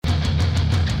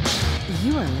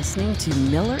You are listening to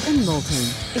Miller and Moulton,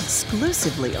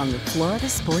 exclusively on the Florida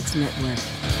Sports Network.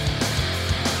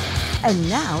 And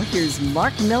now, here's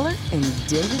Mark Miller and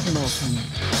David Moulton.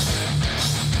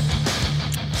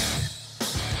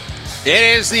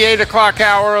 It is the 8 o'clock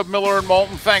hour of Miller and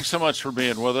Moulton. Thanks so much for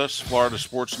being with us. Florida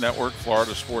Sports Network,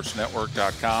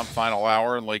 floridasportsnetwork.com. Final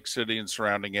hour in Lake City and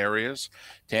surrounding areas.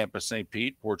 Tampa, St.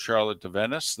 Pete, Port Charlotte to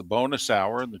Venice. The bonus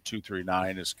hour in the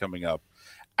 239 is coming up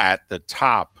at the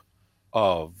top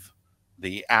of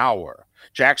the hour.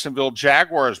 Jacksonville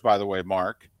Jaguars, by the way,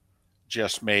 Mark,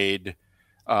 just made,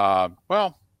 the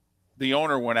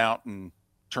owner went out and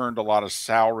turned a lot of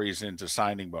salaries into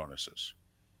signing bonuses.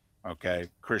 Okay.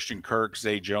 Christian Kirk,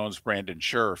 Zay Jones, Brandon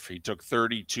Scherf. He took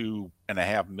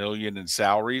 $32.5 million in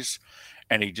salaries,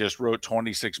 and he just wrote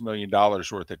 $26 million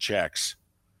worth of checks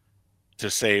to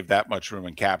save that much room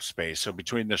in cap space. So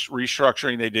between this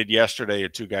restructuring they did yesterday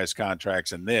at two guys'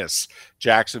 contracts and this,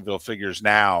 Jacksonville figures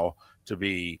now to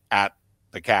be at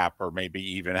the cap or maybe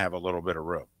even have a little bit of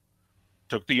room.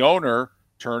 Took the owner,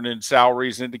 turned in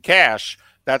salaries into cash.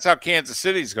 That's how Kansas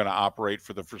City is going to operate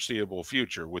for the foreseeable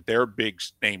future. With their big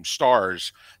name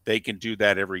stars, they can do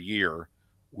that every year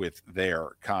with their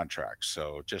contracts.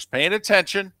 So just paying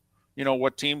attention,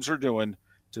 what teams are doing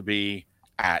to be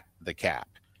at the cap.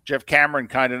 Jeff Cameron,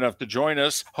 kind enough to join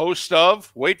us, host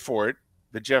of, wait for it,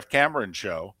 The Jeff Cameron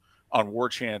Show on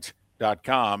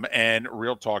warchant.com and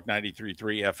Real Talk 93.3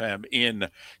 FM in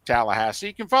Tallahassee.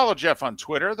 You can follow Jeff on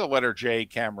Twitter, the letter J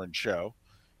Cameron Show.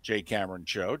 J Cameron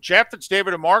Show. Jeff, it's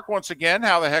David and Mark once again.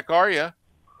 How the heck are you?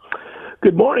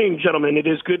 Good morning, gentlemen. It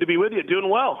is good to be with you. Doing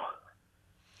well.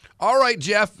 All right,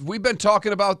 Jeff. We've been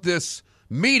talking about this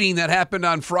meeting that happened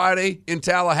on Friday in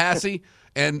Tallahassee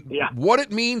and what it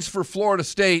means for Florida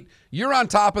State. You're on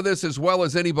top of this as well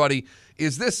as anybody.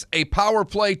 Is this a power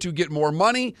play to get more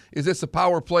money? Is this a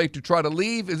power play to try to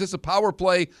leave? Is this a power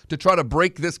play to try to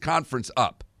break this conference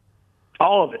up?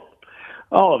 All of it.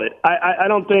 All of it. I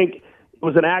don't think it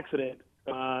was an accident.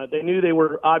 They knew they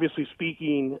were obviously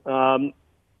speaking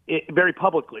very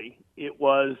publicly. It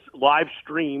was live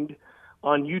streamed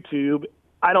on YouTube.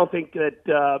 I don't think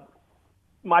that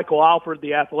Michael Alford,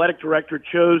 the athletic director,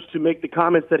 chose to make the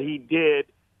comments that he did,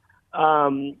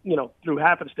 through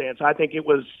happenstance. I think it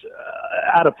was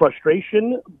out of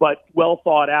frustration, but well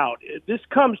thought out. This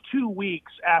comes 2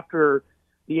 weeks after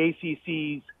the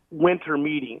ACC's winter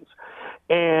meetings.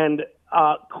 And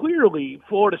clearly,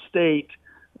 Florida State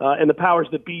and the powers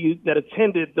that be that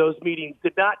attended those meetings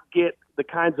did not get the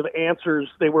kinds of answers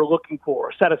they were looking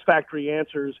for, satisfactory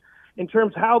answers, in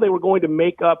terms of how they were going to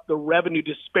make up the revenue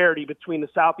disparity between the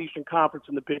Southeastern Conference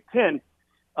and the Big Ten.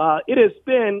 It has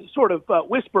been sort of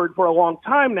whispered for a long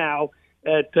time now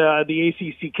at the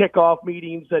ACC kickoff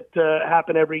meetings that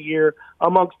happen every year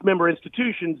amongst member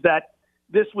institutions that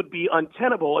this would be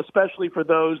untenable, especially for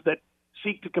those that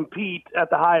seek to compete at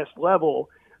the highest level,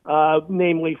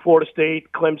 namely Florida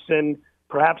State, Clemson,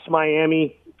 perhaps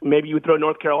Miami. Maybe you would throw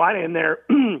North Carolina in there.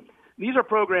 These are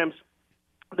programs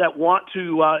that want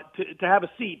to have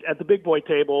a seat at the big boy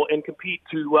table and compete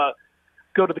to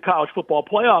go to the college football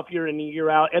playoff year in and year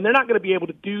out. And they're not going to be able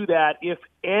to do that if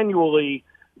annually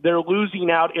they're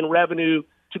losing out in revenue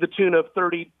to the tune of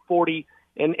 30, 40,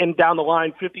 and down the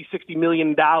line, $50, $60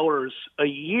 million a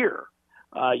year.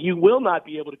 You will not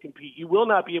be able to compete. You will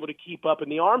not be able to keep up in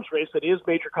the arms race that is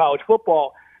major college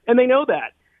football, and they know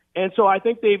that. And so I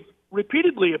think they've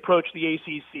repeatedly approached the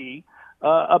ACC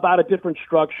about a different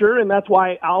structure, and that's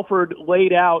why Alford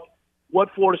laid out what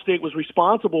Florida State was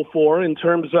responsible for in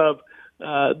terms of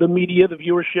the media, the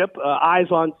viewership,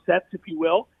 eyes on sets, if you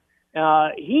will.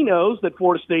 He knows that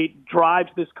Florida State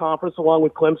drives this conference along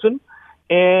with Clemson,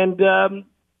 and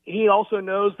he also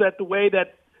knows that the way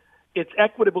that it's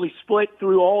equitably split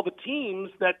through all the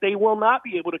teams, that they will not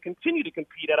be able to continue to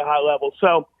compete at a high level.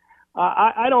 So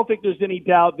I don't think there's any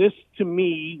doubt. This, to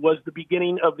me, was the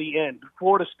beginning of the end.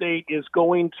 Florida State is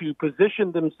going to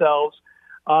position themselves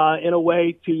in a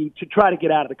way to try to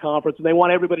get out of the conference, and they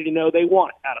want everybody to know they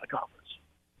want out of the conference.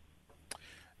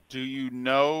 Do you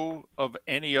know of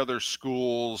any other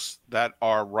schools that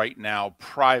are right now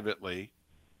privately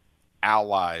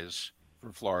allies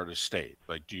for Florida State?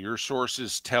 Like, do your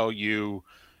sources tell you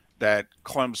that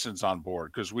Clemson's on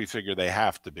board? Because we figure they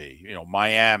have to be.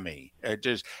 Miami.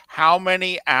 Just how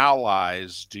many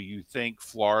allies do you think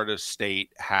Florida State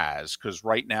has? Because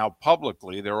right now,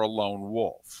 publicly, they're a lone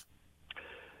wolf.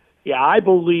 Yeah, I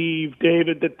believe,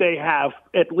 David, that they have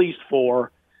at least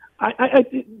 4.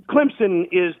 Clemson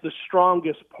is the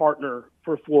strongest partner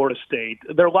for Florida State.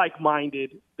 They're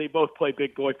like-minded. They both play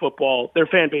big boy football. Their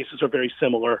fan bases are very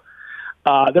similar.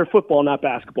 They're football, not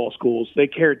basketball schools. They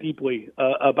care deeply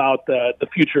about the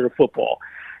future of football.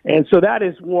 And so that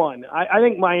is one. I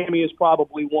think Miami is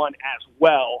probably one as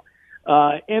well.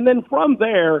 And then from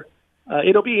there,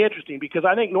 it'll be interesting because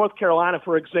I think North Carolina,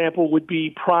 for example, would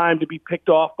be primed to be picked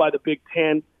off by the Big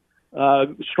Ten,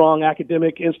 strong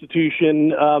academic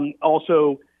institution.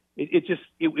 Also,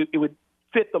 it would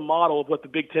fit the model of what the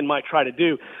Big Ten might try to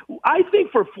do. I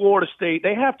think for Florida State,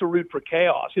 they have to root for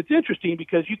chaos. It's interesting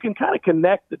because you can kind of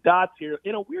connect the dots here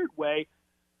in a weird way.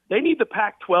 They need the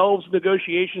Pac-12's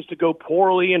negotiations to go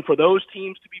poorly and for those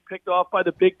teams to be picked off by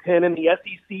the Big Ten and the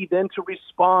SEC then to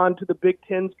respond to the Big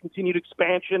Ten's continued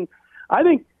expansion. I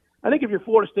think if you're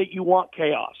Florida State, you want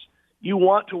chaos. You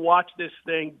want to watch this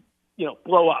thing,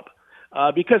 blow up.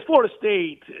 Because Florida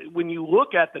State, when you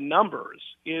look at the numbers,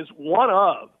 is one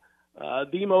of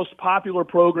the most popular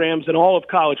programs in all of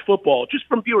college football, just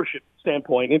from viewership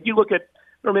standpoint. If you look at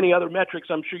there are many other metrics,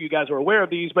 I'm sure you guys are aware of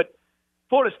these, but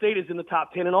Florida State is in the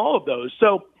top 10 in all of those.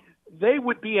 So they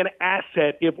would be an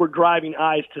asset if we're driving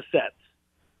eyes to sets.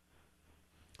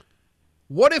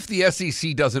 What if the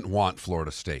SEC doesn't want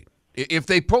Florida State? If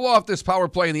they pull off this power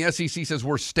play and the SEC says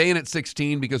we're staying at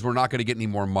 16 because we're not going to get any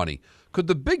more money, could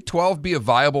the Big 12 be a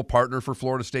viable partner for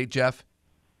Florida State, Jeff?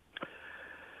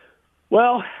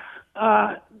 Well,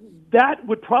 that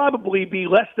would probably be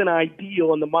less than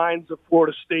ideal in the minds of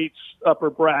Florida State's upper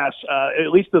brass,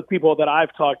 at least the people that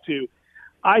I've talked to.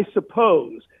 I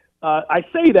suppose. I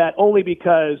say that only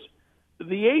because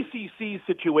the ACC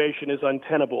situation is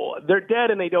untenable. They're dead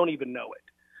and they don't even know it.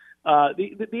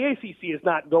 The ACC is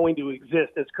not going to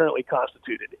exist as currently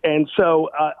constituted. And so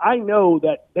I know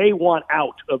that they want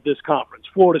out of this conference.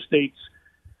 Florida State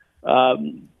has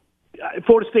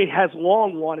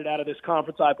long wanted out of this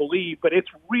conference, I believe, but it's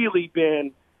really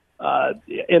been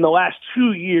in the last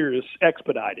 2 years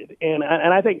expedited. And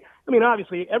I think,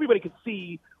 obviously everybody could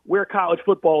see where college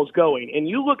football is going. And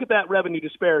you look at that revenue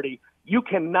disparity, you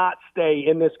cannot stay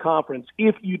in this conference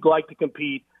if you'd like to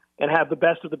compete and have the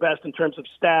best of the best in terms of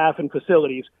staff and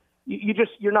facilities.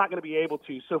 You're not going to be able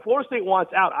to. So Florida State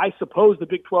wants out. I suppose the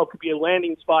Big 12 could be a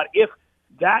landing spot if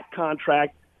that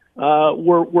contract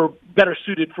were better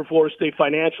suited for Florida State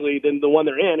financially than the one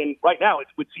they're in. And right now it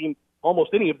would seem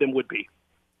almost any of them would be.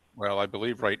 Well, I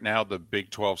believe right now the Big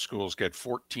 12 schools get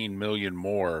 $14 million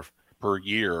more per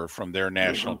year from their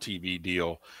national TV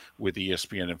deal with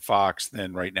ESPN and Fox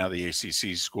than right now the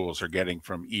ACC schools are getting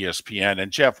from ESPN.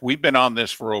 And Jeff, we've been on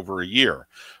this for over a year.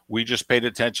 We just paid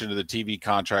attention to the TV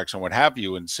contracts and what have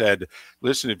you and said,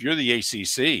 listen, if you're the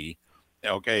ACC,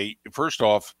 okay, first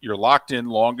off, you're locked in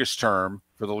longest term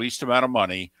for the least amount of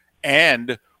money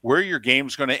and where your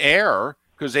game's going to air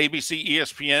because ABC,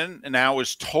 ESPN now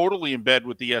is totally in bed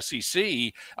with the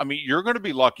SEC. You're going to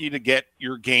be lucky to get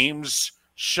your games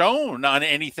shown on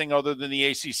anything other than the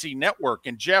ACC network.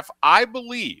 And Jeff, I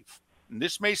believe, and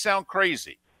this may sound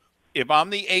crazy, if I'm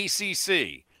the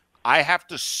ACC, I have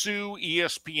to sue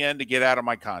ESPN to get out of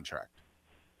my contract.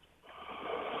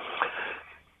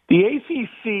 The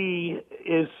ACC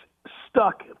is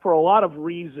stuck for a lot of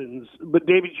reasons. But,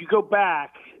 David, you go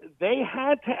back, they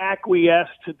had to acquiesce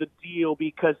to the deal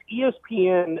because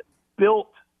ESPN built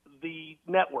the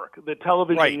network, the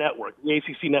television network, the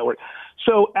ACC network.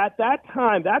 So at that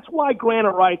time, that's why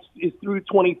Granite Rights is through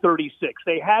 2036.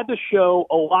 They had to show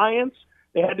alliance.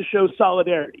 They had to show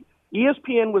solidarity.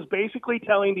 ESPN was basically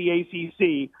telling the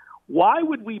ACC, why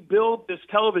would we build this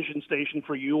television station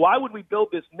for you? Why would we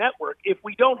build this network if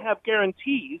we don't have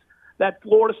guarantees that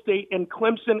Florida State and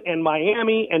Clemson and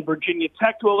Miami and Virginia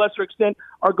Tech, to a lesser extent,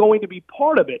 are going to be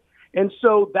part of it? And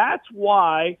so that's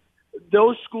why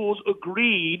those schools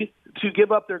agreed to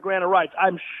give up their Granite Rights.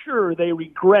 I'm sure they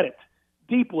regret it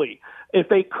deeply. If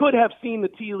they could have seen the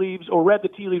tea leaves or read the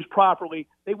tea leaves properly,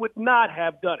 they would not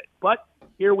have done it. But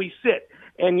here we sit.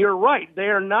 And you're right. They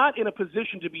are not in a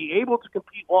position to be able to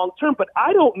compete long term. But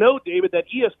I don't know, David, that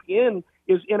ESPN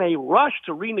is in a rush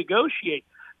to renegotiate.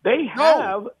 They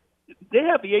have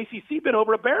the ACC been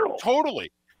over a barrel.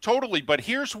 Totally. But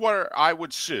here's where I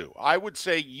would sue. I would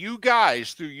say you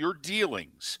guys, through your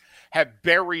dealings, have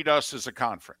buried us as a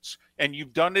conference, and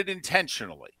you've done it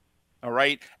intentionally. All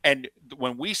right. And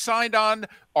when we signed on,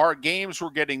 our games were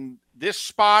getting this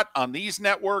spot on these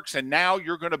networks, and now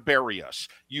you're going to bury us.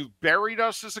 You've buried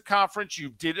us as a conference. You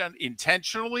did it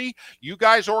intentionally. You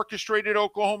guys orchestrated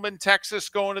Oklahoma and Texas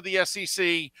going to the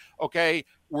SEC. Okay.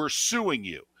 We're suing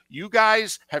you. You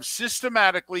guys have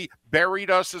systematically buried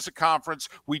us as a conference.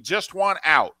 We just want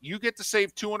out. You get to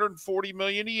save $240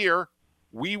 million a year.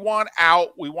 We want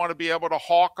out. We want to be able to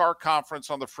hawk our conference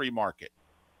on the free market.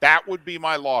 That would be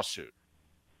my lawsuit.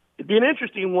 It'd be an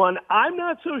interesting one. I'm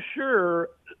not so sure.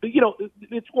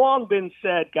 It's long been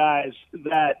said, guys,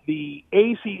 that the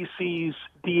ACC's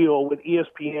deal with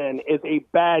ESPN is a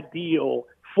bad deal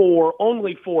for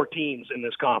only 4 teams in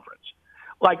this conference.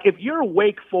 Like, if you're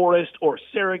Wake Forest or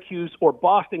Syracuse or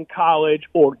Boston College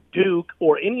or Duke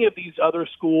or any of these other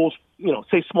schools,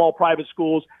 say small private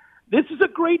schools, this is a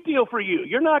great deal for you.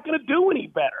 You're not going to do any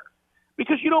better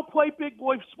because you don't play big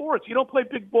boy sports. You don't play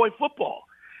big boy football.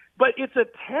 But it's a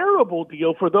terrible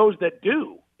deal for those that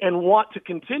do and want to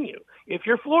continue. If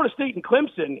you're Florida State and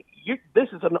Clemson, this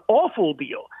is an awful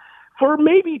deal. For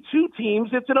maybe 2 teams,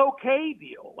 it's an okay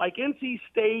deal. Like NC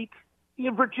State,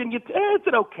 Virginia, it's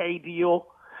an okay deal.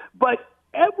 But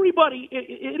anybody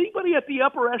at the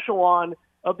upper echelon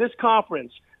of this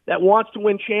conference that wants to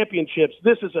win championships,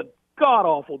 this is a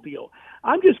god-awful deal.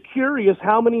 I'm just curious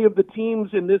how many of the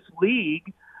teams in this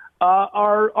league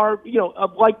are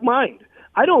of like mind.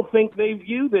 I don't think they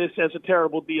view this as a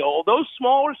terrible deal. Those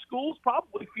smaller schools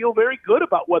probably feel very good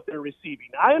about what they're receiving.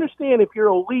 I understand if you're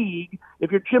a league,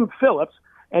 if you're Jim Phillips,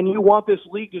 and you want this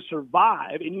league to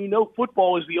survive, and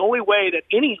football is the only way that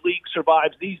any league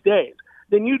survives these days,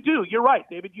 then you do. You're right,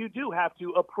 David. You do have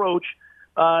to approach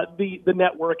the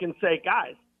network and say,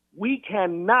 guys, we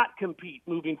cannot compete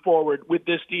moving forward with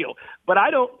this deal. But I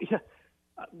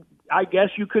guess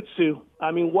you could sue.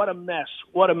 I mean, what a mess.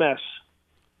 What a mess.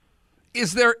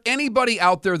 Is there anybody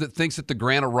out there that thinks that the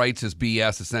grant of rights is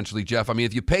BS, essentially, Jeff? I mean,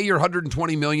 if you pay your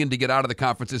 $120 million to get out of the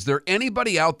conference, is there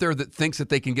anybody out there that thinks that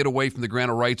they can get away from the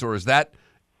grant of rights, or is that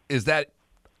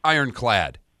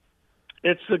ironclad?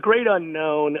 It's a great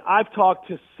unknown. I've talked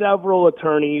to several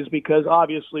attorneys because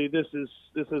obviously this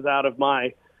is out of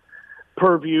my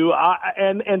purview,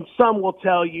 and some will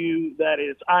tell you that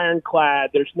it's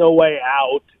ironclad. There's no way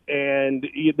out, and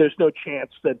there's no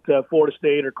chance that Florida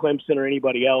State or Clemson or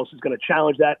anybody else is going to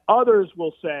challenge that. Others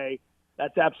will say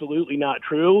that's absolutely not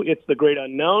true. It's the great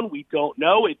unknown. We don't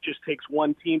know. It just takes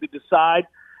one team to decide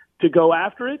to go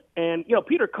after it. And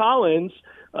Peter Collins,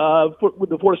 with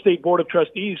the Florida State Board of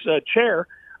Trustees chair,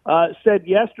 said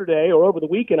yesterday, or over the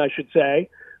weekend, I should say,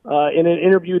 in an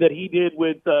interview that he did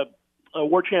with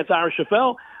War Chance Ira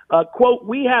Schafel, quote,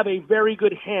 "We have a very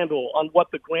good handle on what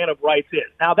the grant of rights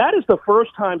is." Now, that is the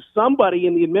first time somebody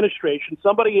in the administration,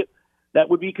 somebody that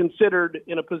would be considered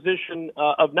in a position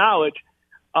of knowledge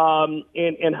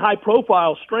and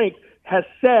high-profile strength, has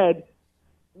said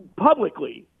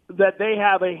publicly that they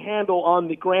have a handle on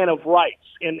the grant of rights.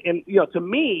 And to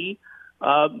me,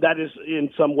 that is in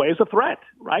some ways a threat,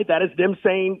 right? That is them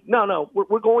saying, no,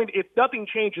 we're going to, if nothing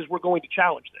changes, we're going to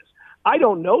challenge this. I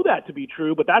don't know that to be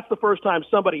true, but that's the first time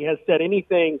somebody has said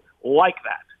anything like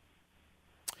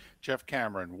that. Jeff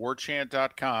Cameron,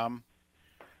 warchant.com,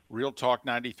 Real Talk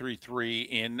 93.3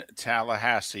 in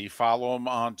Tallahassee. Follow him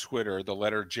on Twitter, the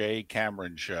letter J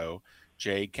Cameron Show.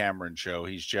 J Cameron Show.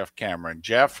 He's Jeff Cameron.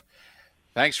 Jeff,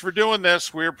 thanks for doing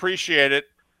this. We appreciate it.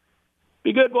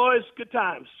 Be good, boys. Good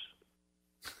times.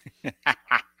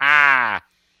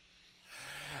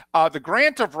 The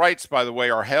grant of rights, by the way,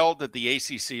 are held at the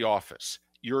ACC office.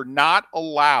 You're not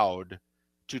allowed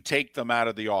to take them out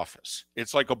of the office.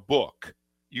 It's like a book.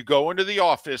 You go into the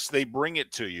office, they bring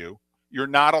it to you. You're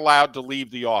not allowed to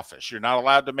leave the office. You're not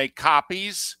allowed to make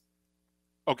copies.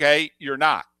 Okay? You're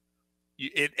not.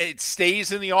 It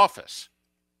stays in the office.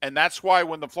 And that's why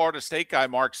when the Florida State guy,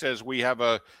 Mark, says we have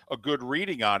a good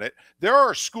reading on it, there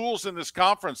are schools in this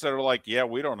conference that are like, yeah,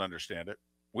 we don't understand it.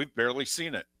 We've barely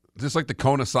seen it. Just like the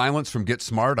cone of silence from Get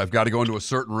Smart. I've got to go into a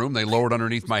certain room. They lower it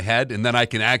underneath my head, and then I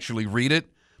can actually read it.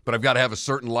 But I've got to have a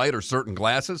certain light or certain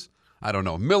glasses. I don't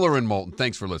know. Miller and Moulton,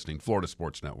 thanks for listening. Florida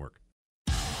Sports Network.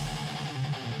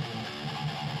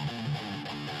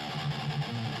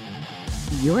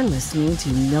 You're listening to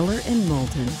Miller and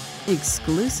Moulton,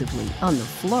 exclusively on the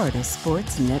Florida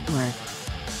Sports Network.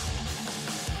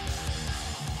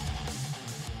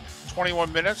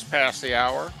 21 minutes past the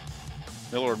hour.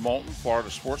 Miller and Moulton, Florida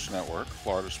Sports Network,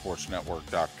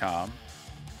 floridasportsnetwork.com.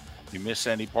 If you miss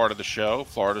any part of the show,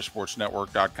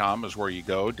 floridasportsnetwork.com is where you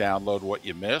go. Download what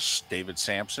you missed. David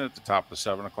Sampson at the top of the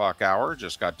 7 o'clock hour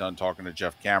just got done talking to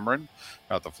Jeff Cameron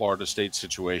about the Florida State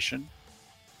situation.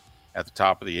 At the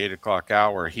top of the 8 o'clock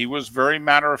hour, he was very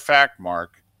matter-of-fact,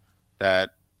 Mark,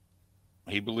 that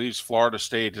he believes Florida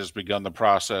State has begun the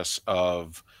process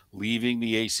of leaving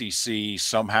the ACC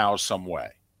somehow, some way.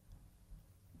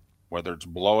 Whether it's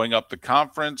blowing up the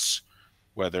conference,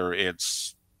 whether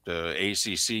it's the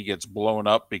ACC gets blown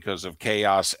up because of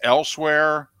chaos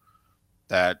elsewhere,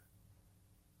 that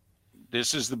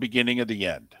this is the beginning of the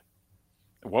end.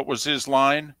 What was his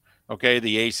line? Okay,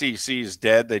 the ACC is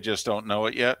dead. They just don't know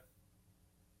it yet.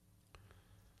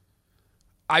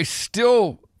 I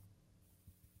still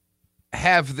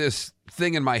have this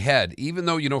thing in my head, even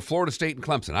though, Florida State and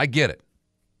Clemson, I get it.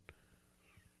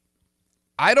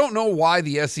 I don't know why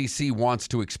the SEC wants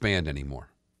to expand anymore.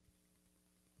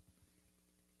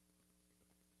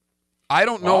 I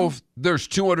don't know if there's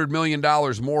 $200 million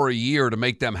more a year to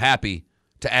make them happy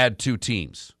to add 2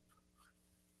 teams.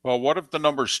 Well, what if the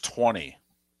number's 20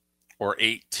 or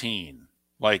 18?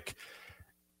 Like,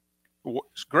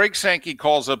 Greg Sankey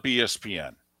calls up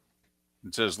ESPN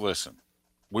and says, listen,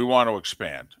 we want to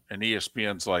expand. And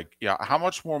ESPN's like, yeah, how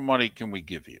much more money can we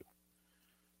give you?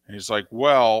 And he's like,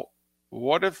 well,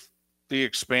 what if the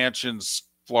expansion's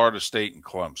Florida State and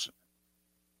Clemson?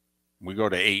 We go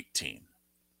to 18,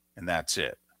 and that's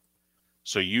it.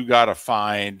 So you got to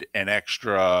find an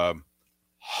extra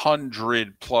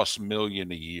 $100+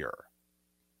 million a year.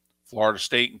 Florida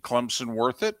State and Clemson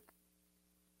worth it?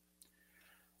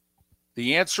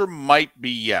 The answer might be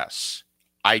yes.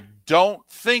 I don't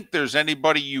think there's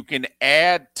anybody you can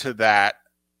add to that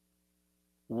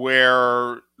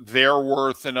where they're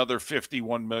worth another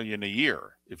 $51 million a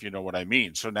year, if you know what I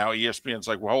mean. So now ESPN's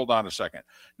like, well, hold on a second.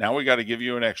 Now we got to give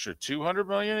you an extra $200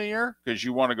 million a year because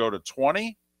you want to go to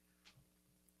 20.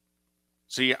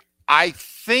 See, I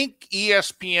think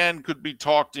ESPN could be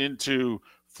talked into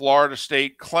Florida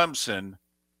State, Clemson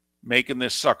making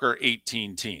this sucker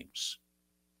 18 teams.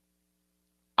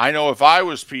 I know if I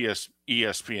was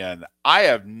ESPN, I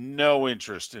have no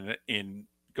interest in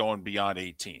going beyond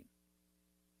 18.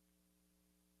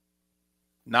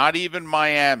 Not even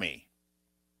Miami.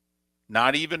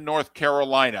 Not even North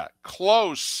Carolina.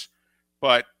 Close,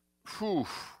 but whew.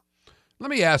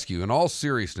 Let me ask you, in all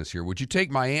seriousness here, would you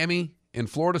take Miami in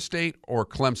Florida State or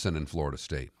Clemson in Florida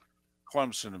State?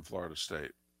 Clemson in Florida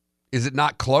State. Is it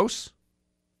not close?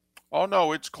 Oh,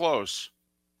 no, it's close.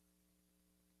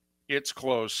 It's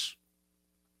close.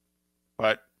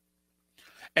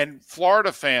 And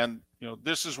Florida fan,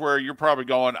 this is where you're probably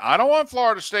going, I don't want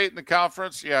Florida State in the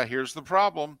conference. Yeah, here's the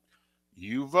problem.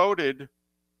 You voted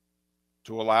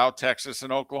to allow Texas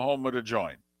and Oklahoma to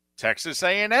join. Texas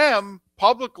A&M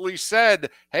publicly said,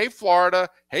 hey, Florida,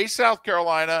 hey, South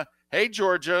Carolina, hey,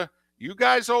 Georgia, you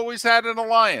guys always had an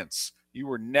alliance. You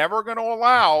were never going to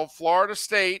allow Florida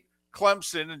State,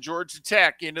 Clemson, and Georgia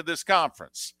Tech into this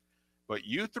conference. But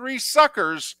you 3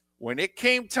 suckers, when it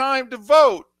came time to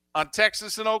vote on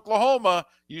Texas and Oklahoma,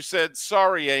 you said,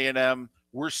 sorry, A&M,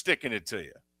 we're sticking it to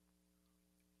you.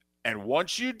 And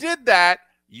once you did that,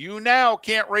 you now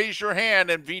can't raise your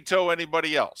hand and veto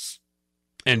anybody else.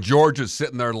 And Georgia's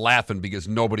sitting there laughing because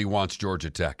nobody wants Georgia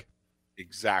Tech.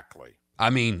 Exactly. I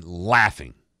mean,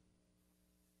 laughing.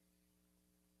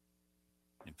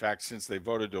 In fact, since they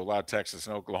voted to allow Texas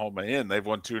and Oklahoma in, they've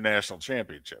won 2 national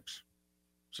championships.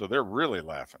 So they're really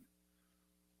laughing.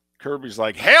 Kirby's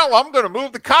like, hell, I'm going to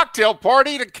move the cocktail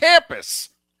party to campus.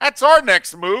 That's our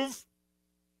next move.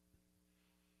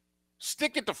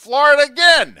 Stick it to Florida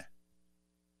again.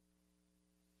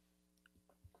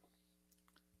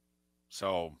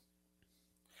 So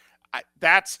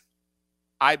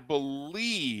I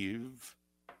believe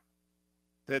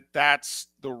that's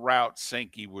the route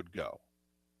Sankey would go.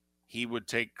 He would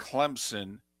take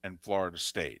Clemson and Florida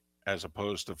State as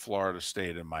opposed to Florida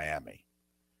State and Miami.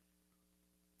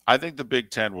 I think the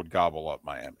Big Ten would gobble up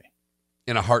Miami.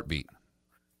 In a heartbeat.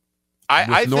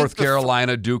 I North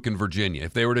Carolina, Duke, and Virginia.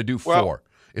 If they were to do 4.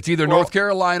 It's either North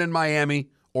Carolina and Miami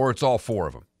or it's all 4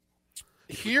 of them.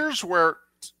 Here's where,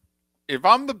 if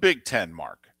I'm the Big Ten,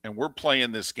 Mark, and we're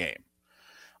playing this game,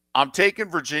 I'm taking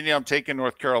Virginia, I'm taking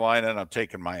North Carolina, and I'm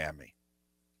taking Miami.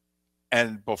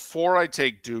 And before I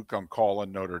take Duke, I'm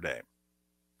calling Notre Dame.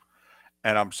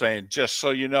 And I'm saying, just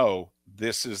so you know,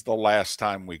 this is the last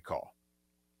time we call.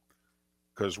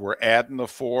 Because we're adding the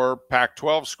 4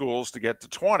 Pac-12 schools to get to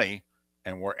 20,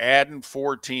 and we're adding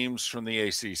 4 teams from the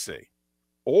ACC.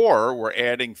 Or we're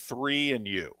adding 3 and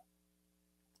you.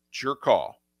 It's your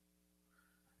call.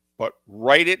 But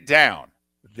write it down.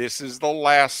 This is the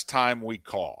last time we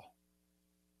call.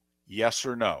 Yes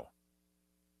or no?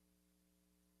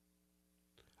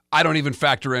 I don't even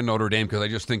factor in Notre Dame because I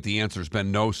just think the answer's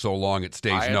been no so long it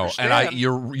stays no. And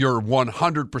you're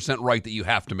 100% right that you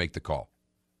have to make the call.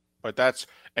 But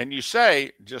and you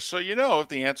say, just so you know, if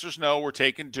the answer's no, we're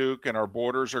taking Duke and our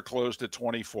borders are closed at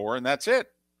 24, and that's it.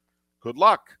 Good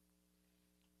luck.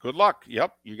 Good luck.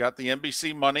 Yep, you got the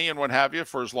NBC money and what have you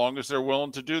for as long as they're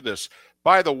willing to do this.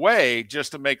 By the way,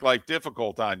 just to make life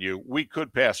difficult on you, we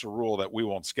could pass a rule that we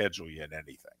won't schedule you in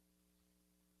anything.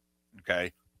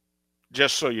 Okay?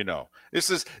 Just so you know. This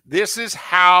is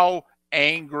how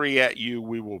angry at you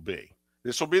we will be.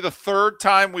 This will be the 3rd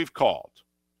time we've called.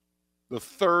 The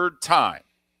 3rd time.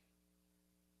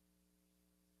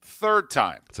 third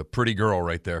time. It's a pretty girl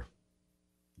right there.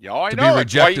 Yeah, I to know. Be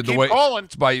rejected the way, calling.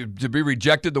 To be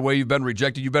rejected the way you've been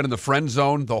rejected. You've been in the friend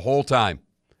zone the whole time,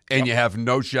 and you have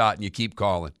no shot, and you keep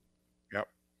calling. Yep.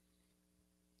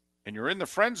 And you're in the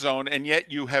friend zone, and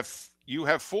yet you have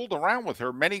fooled around with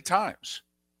her many times.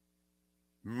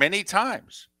 Many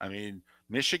times. I mean,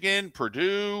 Michigan,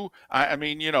 Purdue. I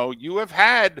mean, you have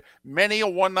had many a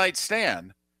one-night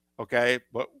stand, okay?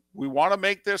 But we want to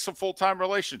make this a full-time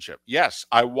relationship. Yes,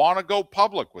 I want to go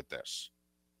public with this.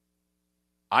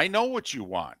 I know what you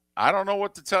want. I don't know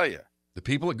what to tell you. The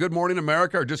people at Good Morning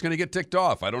America are just going to get ticked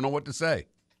off. I don't know what to say.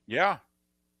 Yeah.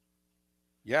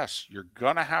 Yes, you're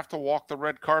going to have to walk the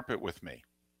red carpet with me.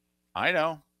 I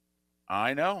know.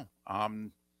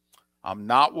 I'm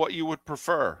not what you would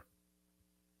prefer.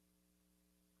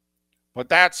 But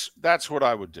that's what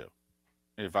I would do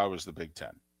if I was the Big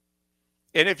Ten.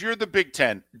 And if you're the Big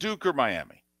Ten, Duke or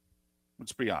Miami?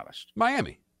 Let's be honest.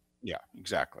 Miami. Yeah,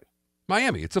 exactly.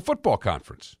 Miami. It's a football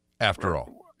conference, after all.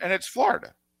 And it's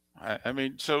Florida. I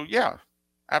mean, so yeah,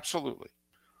 absolutely.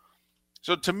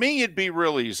 So to me, it'd be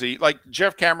real easy. Like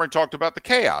Jeff Cameron talked about the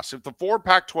chaos. If the 4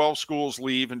 Pac-12 schools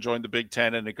leave and join the Big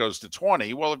Ten and it goes to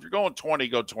 20, well, if you're going 20,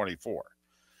 go 24.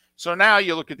 So now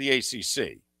you look at the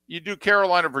ACC. You do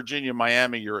Carolina, Virginia,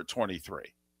 Miami, you're at 23.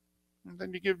 And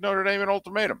then you give Notre Dame an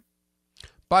ultimatum.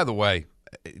 By the way,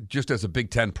 just as a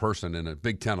Big Ten person and a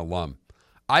Big Ten alum,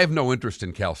 I have no interest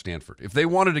in Cal Stanford. If they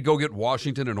wanted to go get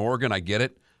Washington and Oregon, I get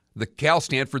it. The Cal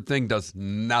Stanford thing does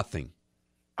nothing.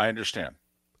 I understand.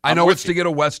 I know it's to get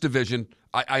a West Division.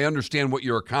 I understand what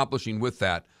you're accomplishing with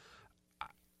that.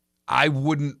 I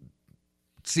wouldn't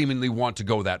seemingly want to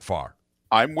go that far.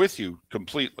 I'm with you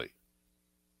completely.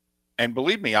 And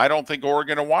believe me, I don't think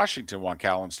Oregon and Washington want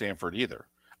Cal and Stanford either.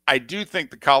 I do think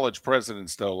the college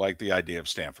presidents, though, like the idea of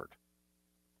Stanford.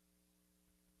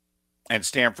 And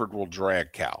Stanford will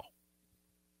drag Cal.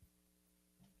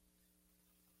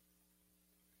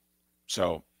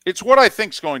 So it's what I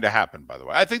think is going to happen, by the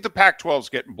way. I think the Pac-12 is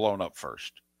getting blown up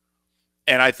first.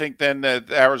 And I think then the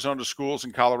Arizona schools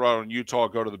in Colorado and Utah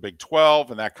go to the Big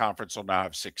 12, and that conference will now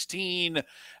have 16.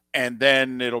 And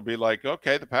then it'll be like,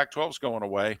 okay, the Pac-12 is going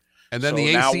away. And then the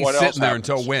AC is sitting there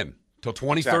until when? Until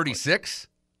 2036? Exactly.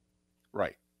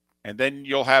 Right. And then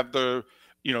you'll have the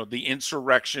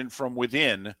insurrection from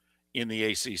within in the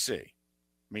ACC. I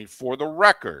mean, for the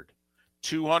record,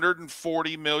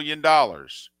 $240 million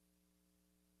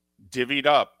divvied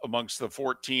up amongst the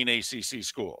 14 ACC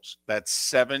schools. That's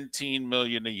 $17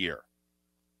 million a year.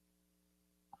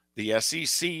 The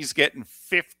SEC's getting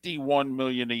 $51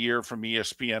 million a year from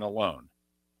ESPN alone.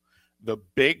 The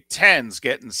Big Ten's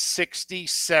getting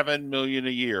 $67 million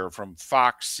a year from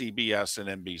Fox, CBS,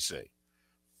 and NBC.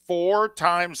 4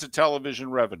 times the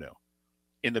television revenue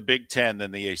in the Big Ten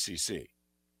than the ACC.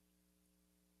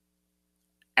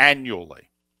 Annually.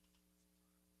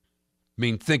 I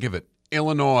mean, think of it.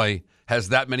 Illinois has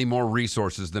that many more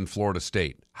resources than Florida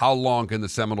State. How long can the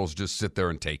Seminoles just sit there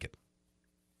and take it?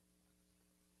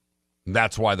 And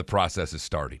that's why the process is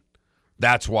starting.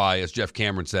 That's why, as Jeff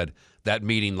Cameron said, that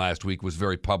meeting last week was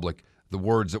very public. The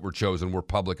words that were chosen were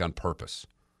public on purpose,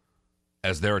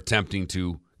 as they're attempting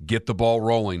to get the ball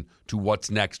rolling to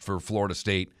what's next for Florida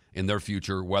State in their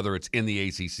future, whether it's in the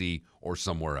ACC or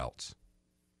somewhere else.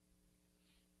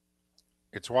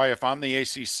 It's why if I'm the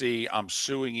ACC, I'm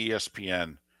suing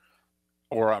ESPN,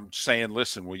 or I'm saying,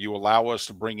 listen, will you allow us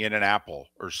to bring in an Apple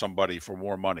or somebody for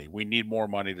more money? We need more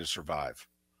money to survive.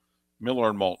 Miller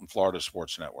and Moulton, Florida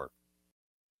Sports Network.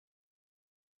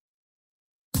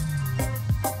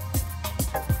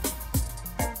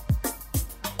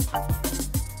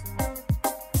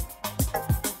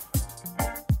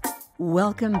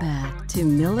 Welcome back to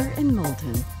Miller and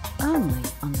Moulton, only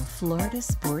on the Florida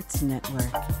Sports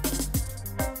Network.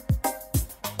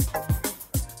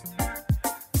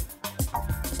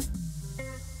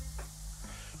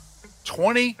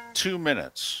 "22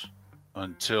 minutes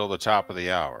until the top of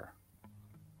the hour.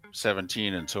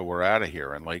 17 until we're out of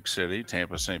here in Lake City,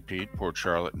 Tampa, St. Pete, Port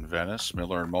Charlotte, and Venice.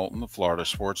 Miller and Moulton, the Florida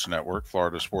Sports Network,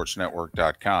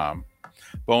 floridasportsnetwork.com.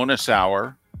 Bonus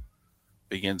hour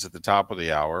begins at the top of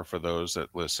the hour for those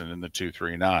that listen in the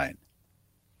 239.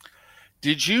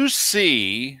 Did you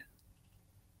see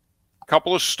a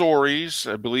couple of stories?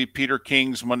 I believe Peter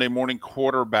King's Monday Morning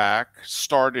Quarterback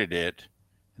started it,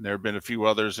 and there have been a few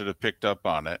others that have picked up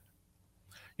on it.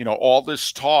 You know, all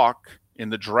this talk in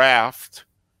the draft,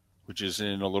 which is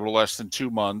in a little less than 2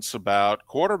 months, about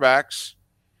quarterbacks,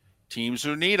 teams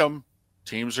who need them,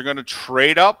 teams are going to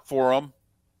trade up for them.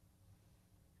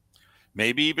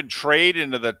 Maybe even trade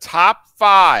into the top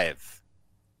 5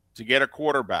 to get a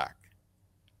quarterback.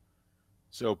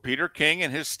 So Peter King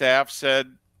and his staff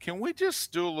said, can we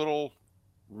just do a little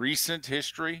recent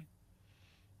history?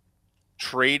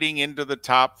 Trading into the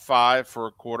top 5 for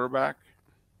a quarterback?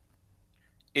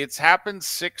 It's happened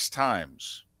 6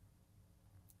 times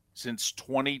since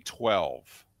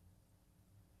 2012.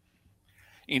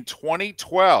 In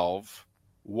 2012,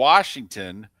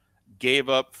 Washington gave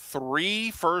up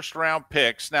 3 first-round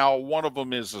picks. Now, one of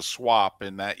them is a swap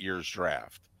in that year's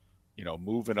draft,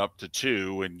 moving up to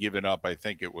 2 and giving up, I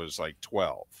think it was like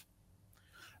 12.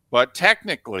 But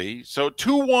technically, so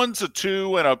 2 1s, a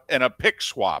 2, and a pick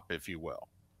swap, if you will,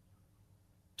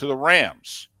 to the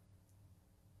Rams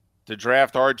to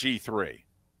draft RG3.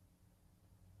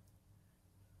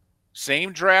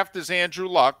 Same draft as Andrew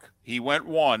Luck. He went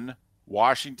 1.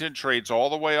 Washington trades all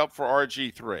the way up for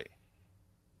RG3.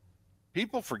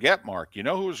 People forget, Mark. You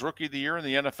know who was Rookie of the Year in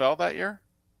the NFL that year?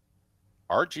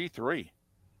 RG3.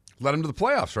 Led him to the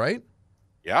playoffs, right?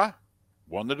 Yeah.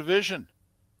 Won the division.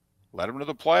 Led him to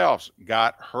the playoffs.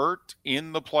 Got hurt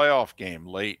in the playoff game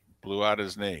late. Blew out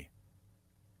his knee.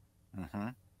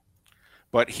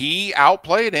 But he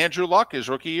outplayed Andrew Luck his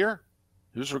rookie year.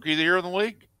 He was Rookie of the Year in the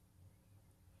league.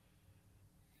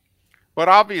 But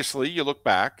obviously, you look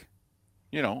back,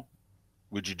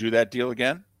 would you do that deal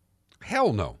again?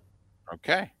 Hell no.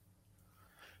 Okay.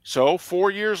 So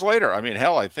 4 years later,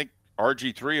 I think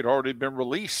RG3 had already been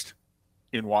released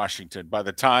in Washington by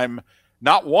the time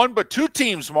not 1 but 2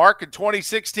 teams, Mark, in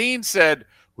 2016 said,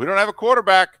 we don't have a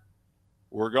quarterback.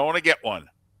 We're going to get one.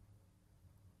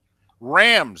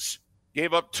 Rams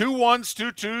gave up 2 1s,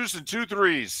 2 2s, and 2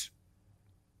 3s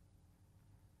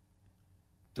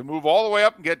to move all the way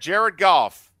up and get Jared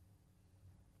Goff.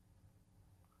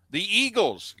 The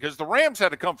Eagles, because the Rams had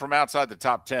to come from outside the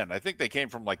top 10. I think they came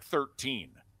from like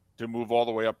 13 to move all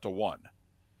the way up to 1.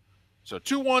 So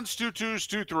 2 1s, 2 2s,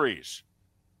 2 3s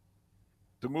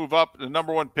to move up the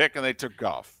number 1 pick, and they took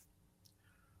Goff.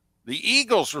 The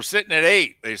Eagles were sitting at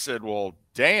 8. They said, well,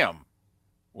 damn,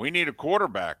 we need a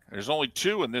quarterback. There's only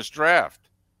 2 in this draft.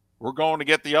 We're going to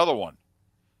get the other one.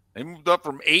 They moved up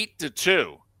from 8 to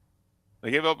 2.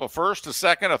 They gave up a first, a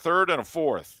second, a third, and a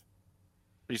fourth,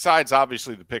 besides,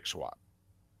 obviously, the pick swap.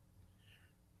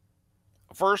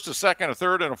 A first, a second, a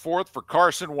third, and a fourth for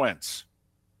Carson Wentz.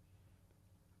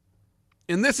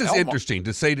 And this is interesting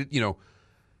to say that,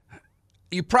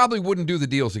 you probably wouldn't do the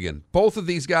deals again. Both of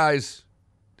these guys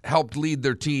helped lead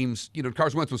their teams.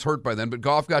 Carson Wentz was hurt by then, but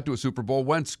Goff got to a Super Bowl.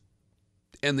 Wentz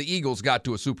and the Eagles got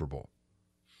to a Super Bowl.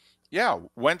 Yeah,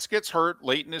 Wentz gets hurt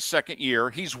late in his second year.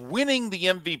 He's winning the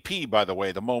MVP, by the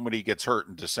way, the moment he gets hurt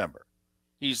in December.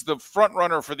 He's the front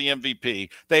runner for the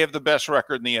MVP. They have the best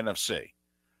record in the NFC.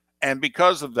 And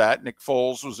because of that, Nick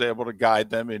Foles was able to guide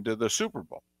them into the Super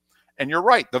Bowl. And you're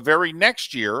right. The very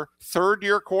next year,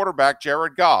 third-year quarterback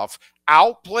Jared Goff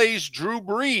outplays Drew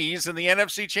Brees in the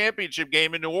NFC Championship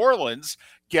game in New Orleans,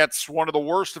 gets one of the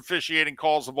worst officiating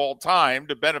calls of all time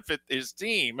to benefit his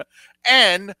team,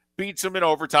 and beats him in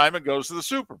overtime and goes to the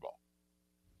Super Bowl.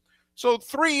 So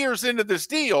 3 years into this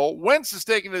deal, Wentz has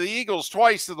taken the Eagles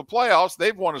twice to the playoffs.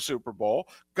 They've won a Super Bowl.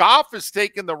 Goff has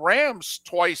taken the Rams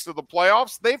twice to the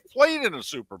playoffs. They've played in a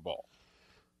Super Bowl.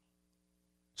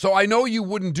 So I know you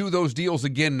wouldn't do those deals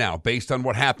again now based on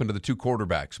what happened to the 2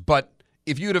 quarterbacks. But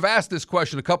if you'd have asked this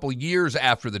question a couple of years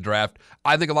after the draft,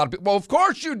 I think a lot of people, well, of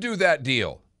course you'd do that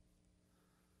deal.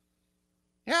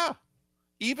 Yeah.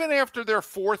 Even after their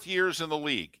 4th years in the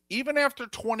league, even after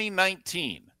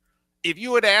 2019, if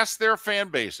you had asked their fan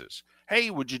bases, hey,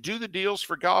 would you do the deals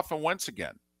for Goff and Wentz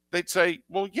again? They'd say,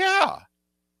 well, yeah,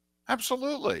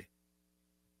 absolutely.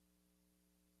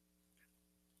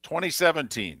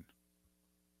 2017,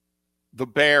 the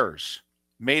Bears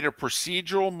made a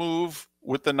procedural move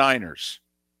with the Niners.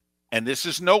 And this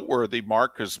is noteworthy,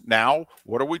 Mark, because now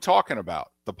what are we talking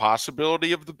about? The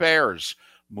possibility of the Bears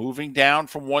moving down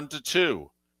from 1 to 2,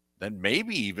 then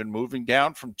maybe even moving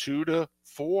down from 2 to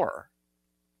 4.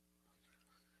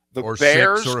 Or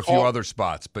Bears 6 or a few other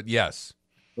spots, but yes.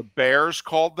 The Bears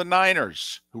called the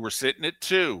Niners, who were sitting at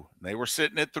 2. And they were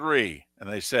sitting at 3.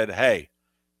 And they said, hey,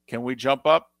 can we jump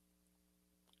up?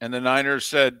 And the Niners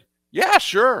said, yeah,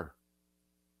 sure.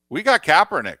 We got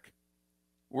Kaepernick.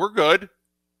 We're good.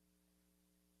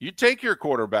 You take your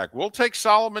quarterback. We'll take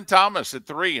Solomon Thomas at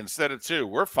 3 instead of 2.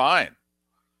 We're fine.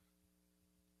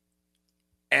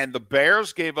 And the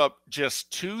Bears gave up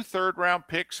just 2 third-round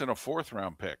picks and a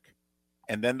 4th-round pick,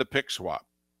 and then the pick swap.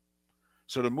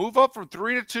 So to move up from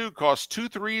 3 to 2 costs 2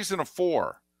 3s and a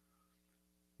 4.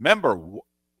 Remember,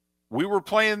 we were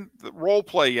playing the role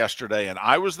play yesterday, and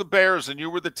I was the Bears and you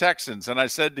were the Texans, and I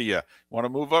said to you, want to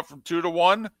move up from 2 to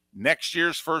 1? Next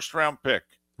year's first-round pick.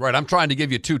 Right, I'm trying to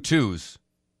give you 2 2s.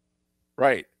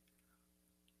 Right.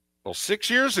 Well, 6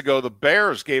 years ago, the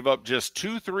Bears gave up just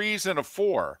 2 threes and a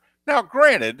 4. Now,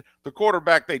 granted, the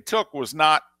quarterback they took was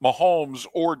not Mahomes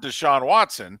or Deshaun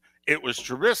Watson. It was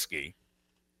Trubisky.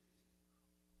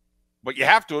 But you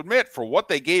have to admit, for what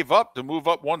they gave up to move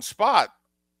up one spot,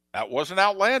 that wasn't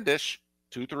outlandish.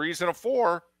 2 threes and a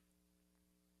 4.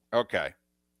 Okay.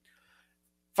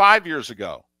 5 years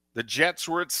ago, the Jets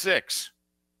were at 6.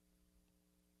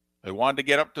 They wanted to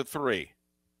get up to 3.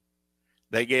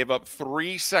 They gave up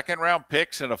 3 second-round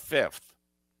picks and a 5th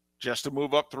just to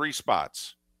move up 3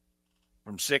 spots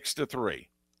from 6 to 3.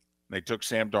 They took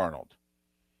Sam Darnold.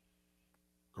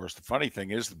 Of course, the funny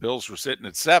thing is the Bills were sitting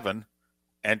at 7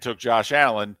 and took Josh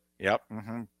Allen. Yep.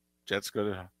 Jets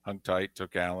could have hung tight,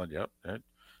 took Allen. Yep.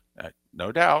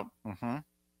 No doubt.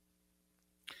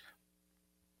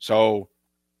 So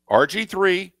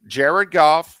RG3, Jared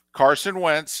Goff, Carson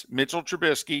Wentz, Mitchell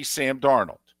Trubisky, Sam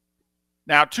Darnold.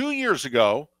 Now, 2 years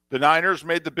ago, the Niners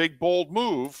made the big, bold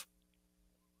move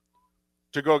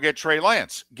to go get Trey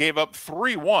Lance. Gave up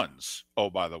 3 ones. Oh,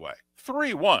 by the way,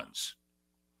 3 ones.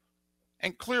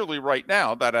 And clearly right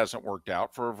now that hasn't worked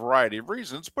out for a variety of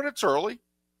reasons, but it's early.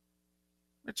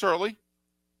 It's early.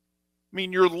 I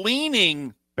mean, you're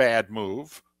leaning bad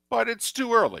move, but it's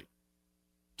too early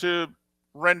to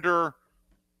render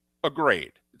a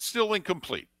grade. It's still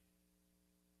incomplete.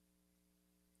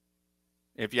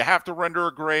 If you have to render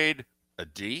a grade, a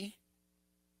D?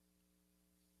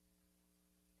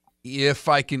 If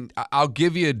I can, I'll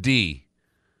give you a D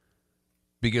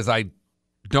because I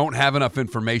don't have enough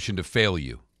information to fail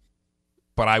you,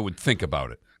 but I would think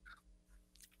about it.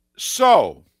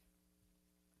 So,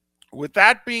 with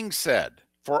that being said,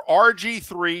 for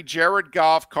RG3, Jared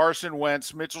Goff, Carson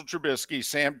Wentz, Mitchell Trubisky,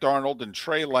 Sam Darnold, and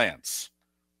Trey Lance,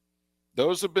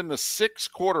 those have been the 6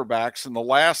 quarterbacks in the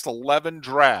last 11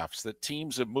 drafts that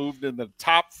teams have moved in the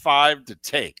top 5 to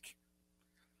take.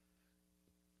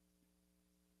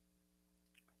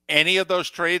 Any of those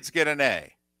trades get an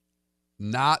A?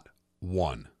 Not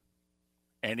one.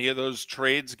 Any of those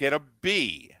trades get a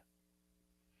B?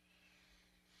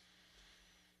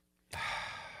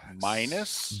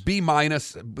 Minus? B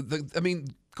minus.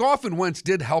 Goff and Wentz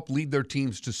did help lead their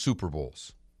teams to Super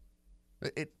Bowls.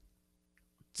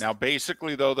 Now,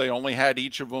 basically, though, they only had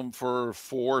each of them for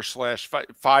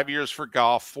 4/5 years for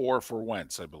Goff, 4 for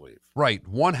Wentz, I believe. Right.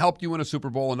 One helped you win a Super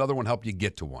Bowl. Another one helped you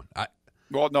get to one.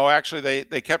 Well, no, actually,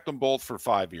 they kept them both for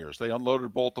 5 years. They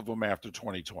unloaded both of them after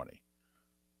 2020.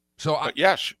 But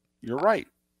yes, you're right.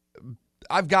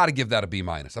 I've got to give that a B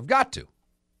minus. I've got to.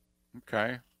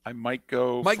 Okay. I might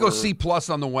go C plus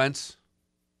on the Wentz.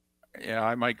 Yeah,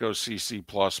 I might go C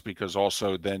plus because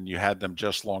also then you had them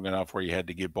just long enough where you had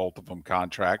to give both of them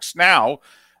contracts. Now,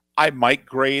 I might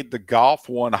grade the Goff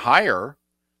one higher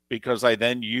because I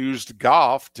then used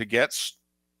Goff to get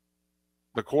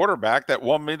the quarterback that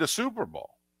won me the Super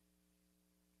Bowl.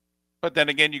 But then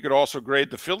again, you could also grade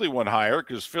the Philly one higher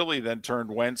because Philly then turned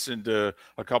Wentz into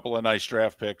a couple of nice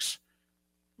draft picks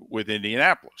with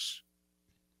Indianapolis.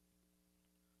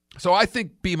 So I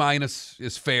think B minus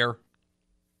is fair.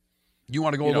 You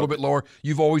want to go a little bit lower?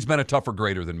 You've always been a tougher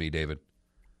grader than me, David.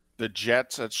 The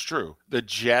Jets, that's true. The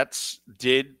Jets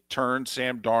did turn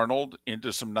Sam Darnold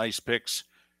into some nice picks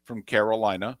from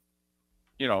Carolina.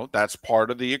 That's part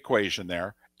of the equation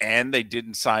there. And they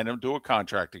didn't sign him to a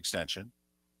contract extension.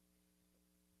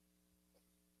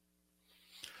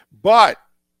 But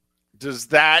does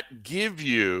that give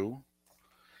you,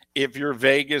 if you're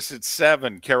Vegas at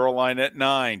 7, Carolina at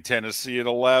 9, Tennessee at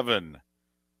 11,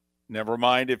 never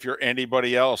mind if you're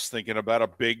anybody else thinking about a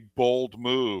big, bold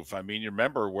move. I mean, you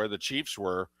remember where the Chiefs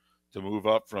were to move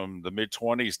up from the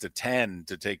mid-20s to 10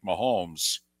 to take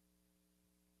Mahomes.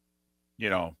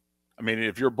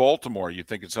 If you're Baltimore, you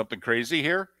thinking something crazy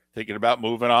here? Thinking about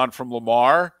moving on from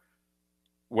Lamar,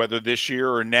 whether this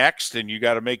year or next, and you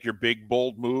got to make your big,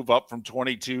 bold move up from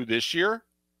 22 this year?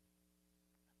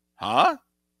 Huh?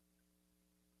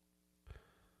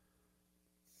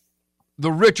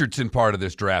 The Richardson part of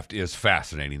this draft is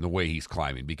fascinating, the way he's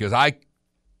climbing, because I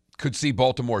could see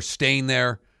Baltimore staying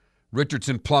there,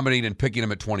 Richardson plummeting and picking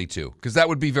him at 22, because that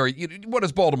would be what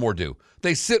does Baltimore do?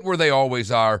 They sit where they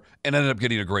always are and end up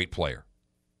getting a great player.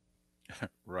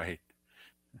 Right.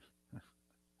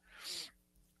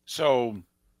 So,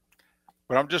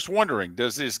 but I'm just wondering,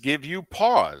 does this give you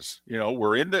pause?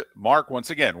 We're in the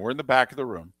back of the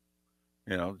room.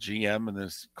 GM and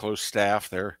this close staff,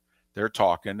 they're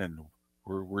talking, and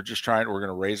we're just we're going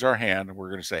to raise our hand, and we're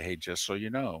going to say, hey, just so you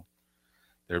know,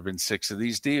 there have been 6 of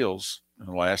these deals in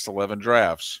the last 11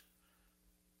 drafts.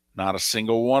 Not a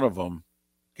single one of them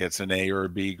gets an A or a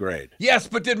B grade. Yes,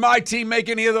 but did my team make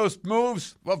any of those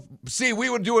moves? Well, see, we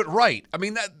would do it right. I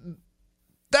mean,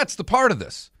 that's the part of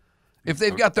this. If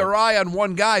they've got their eye on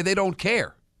one guy, they don't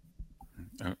care.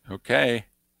 Okay.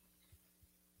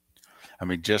 I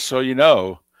mean, just so you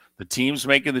know, the teams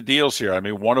making the deals here, I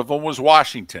mean, one of them was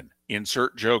Washington,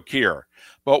 insert Joe Keir,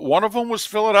 but one of them was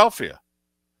Philadelphia.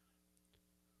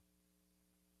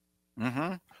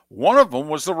 One of them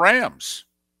was the Rams.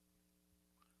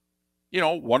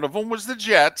 One of them was the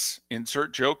Jets,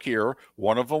 insert Joe Keir.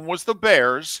 One of them was the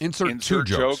Bears, insert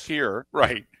Joe Keir.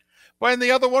 Right. But and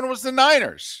the other one was the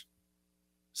Niners.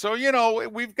 So,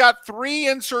 we've got 3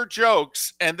 insert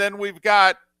jokes, and then we've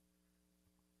got,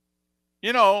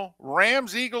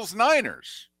 Rams, Eagles,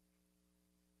 Niners.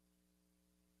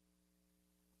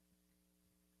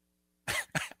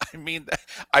 I mean,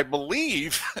 I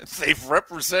believe they've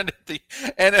represented the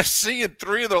NFC in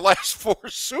 3 of their last 4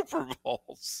 Super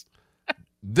Bowls.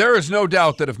 There is no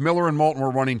doubt that if Miller and Moulton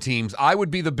were running teams, I would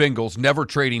be the Bengals, never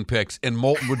trading picks, and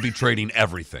Moulton would be trading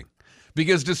everything.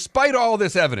 Because despite all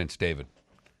this evidence, David,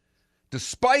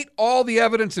 despite all the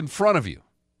evidence in front of you,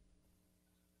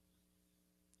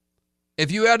 if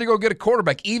you had to go get a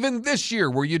quarterback, even this year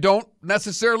where you don't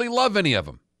necessarily love any of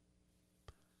them,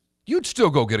 you'd still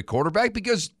go get a quarterback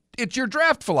because it's your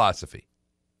draft philosophy.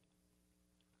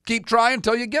 Keep trying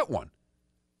until you get one.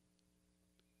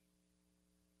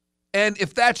 And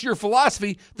if that's your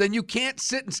philosophy, then you can't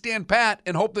sit and stand pat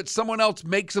and hope that someone else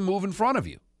makes a move in front of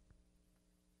you.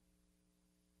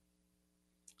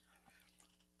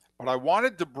 But I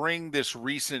wanted to bring this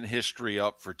recent history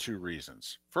up for 2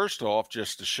 reasons. First off,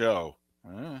 just to show,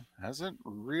 hasn't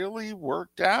really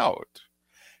worked out.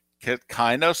 It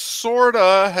kind of, sort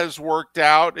of has worked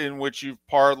out in which you've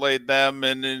parlayed them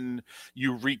and then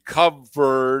you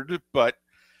recovered. But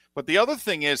the other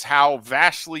thing is how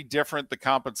vastly different the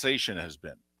compensation has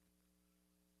been.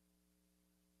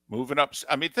 Moving up,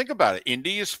 I mean, think about it.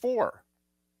 Indy is 4.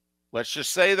 Let's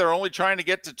just say they're only trying to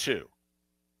get to 2.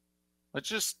 Let's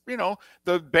just,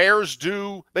 the Bears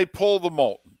they pull the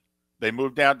Moulton. They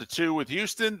move down to 2 with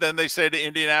Houston. Then they say to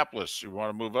Indianapolis, you want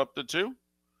to move up to 2?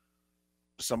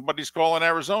 Somebody's calling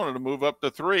Arizona to move up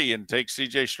to 3 and take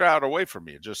C.J. Stroud away from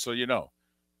you, just so you know.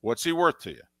 What's he worth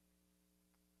to you?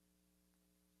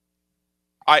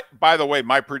 By the way,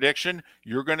 my prediction,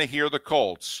 you're going to hear the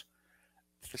Colts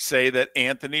say that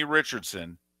Anthony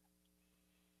Richardson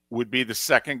would be the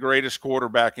 2nd greatest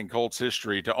quarterback in Colts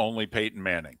history to only Peyton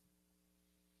Manning.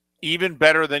 Even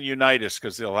better than Unitas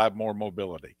because they'll have more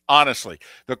mobility. Honestly,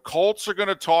 the Colts are going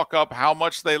to talk up how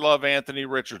much they love Anthony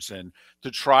Richardson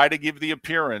to try to give the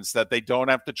appearance that they don't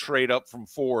have to trade up from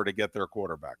 4 to get their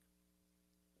quarterback.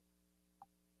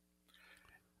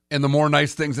 And the more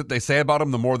nice things that they say about him,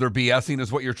 the more they're BSing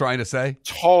is what you're trying to say?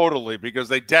 Totally, because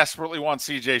they desperately want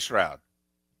C.J. Stroud.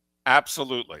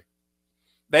 Absolutely.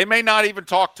 They may not even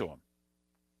talk to him.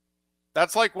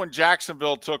 That's like when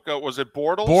Jacksonville took, was it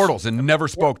Bortles? Bortles, and never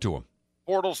spoke to him.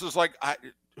 Bortles is like,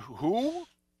 who?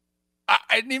 I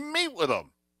didn't even meet with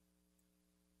him.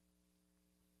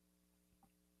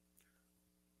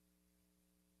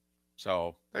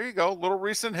 So there you go. Little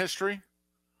recent history.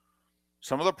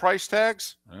 Some of the price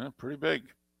tags, pretty big.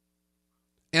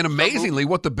 And amazingly,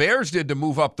 what the Bears did to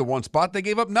move up the 1 spot, they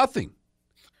gave up nothing.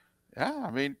 Yeah, I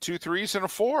mean, 2 3s and a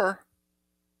 4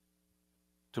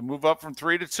 to move up from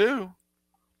 3 to 2.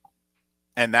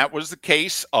 And that was the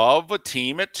case of a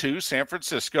team at 2, San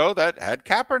Francisco, that had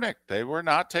Kaepernick. They were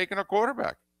not taking a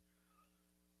quarterback.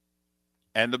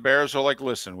 And the Bears are like,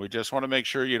 listen, we just want to make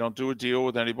sure you don't do a deal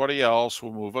with anybody else.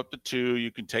 We'll move up to 2. You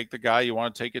can take the guy you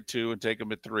want to take at 2 and take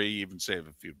him at 3, even save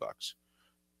a few bucks.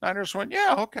 Niners went,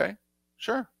 yeah, okay,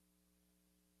 sure.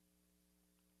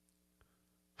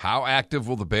 How active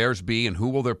will the Bears be, and who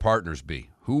will their partners be?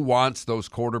 Who wants those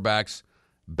quarterbacks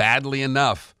badly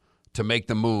enough to make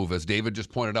the move? As David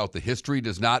just pointed out, the history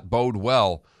does not bode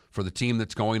well for the team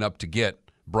that's going up to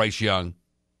get Bryce Young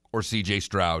or C.J.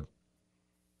 Stroud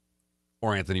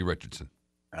or Anthony Richardson.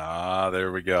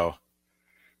 There we go.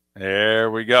 There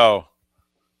we go.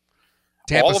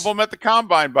 Tampa's, all of them at the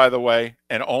combine, by the way,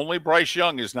 and only Bryce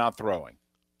Young is not throwing.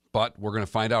 But we're going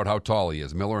to find out how tall he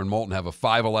is. Miller and Moulton have a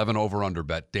 5'11" over-under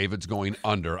bet. David's going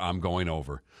under. I'm going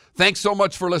over. Thanks so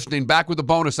much for listening. Back with the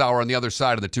bonus hour on the other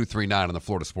side of the 239 on the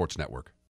Florida Sports Network.